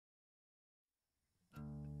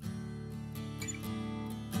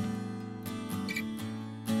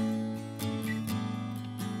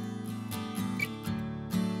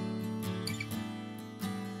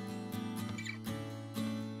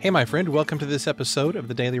Hey, my friend, welcome to this episode of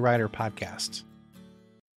the Daily Writer Podcast.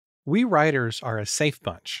 We writers are a safe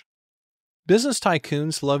bunch. Business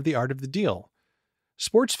tycoons love the art of the deal.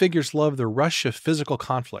 Sports figures love the rush of physical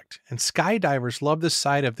conflict, and skydivers love the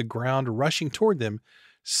sight of the ground rushing toward them,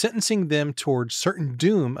 sentencing them toward certain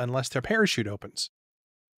doom unless their parachute opens.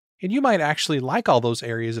 And you might actually like all those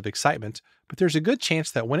areas of excitement, but there's a good chance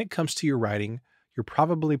that when it comes to your writing, you're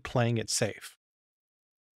probably playing it safe.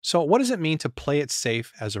 So what does it mean to play it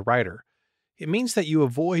safe as a writer? It means that you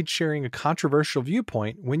avoid sharing a controversial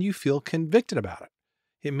viewpoint when you feel convicted about it.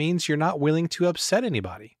 It means you're not willing to upset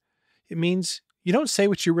anybody. It means you don't say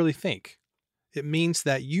what you really think. It means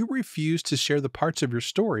that you refuse to share the parts of your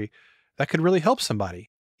story that could really help somebody,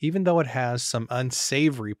 even though it has some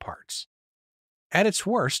unsavory parts. At its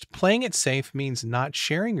worst, playing it safe means not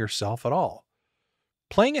sharing yourself at all.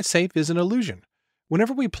 Playing it safe is an illusion.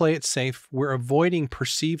 Whenever we play it safe, we're avoiding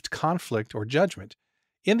perceived conflict or judgment.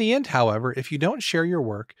 In the end, however, if you don't share your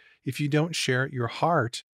work, if you don't share your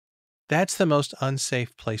heart, that's the most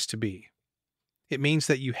unsafe place to be. It means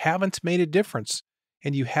that you haven't made a difference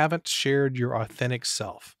and you haven't shared your authentic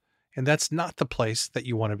self. And that's not the place that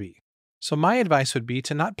you want to be. So my advice would be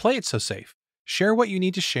to not play it so safe. Share what you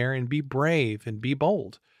need to share and be brave and be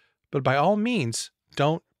bold. But by all means,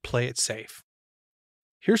 don't play it safe.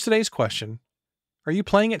 Here's today's question. Are you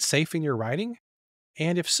playing it safe in your writing?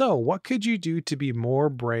 And if so, what could you do to be more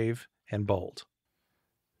brave and bold?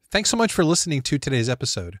 Thanks so much for listening to today's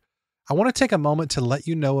episode. I want to take a moment to let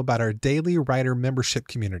you know about our Daily Writer membership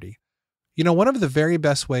community. You know, one of the very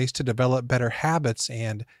best ways to develop better habits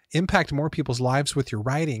and impact more people's lives with your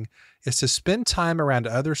writing is to spend time around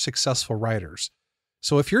other successful writers.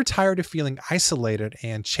 So if you're tired of feeling isolated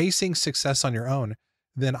and chasing success on your own,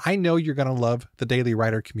 then I know you're going to love the Daily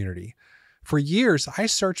Writer community. For years, I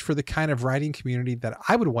searched for the kind of writing community that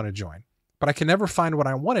I would want to join, but I could never find what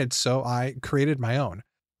I wanted, so I created my own.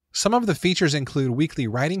 Some of the features include weekly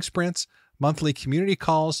writing sprints, monthly community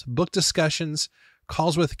calls, book discussions,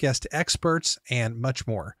 calls with guest experts, and much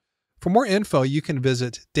more. For more info, you can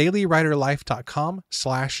visit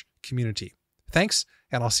dailywriterlife.com/community. Thanks,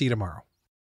 and I'll see you tomorrow.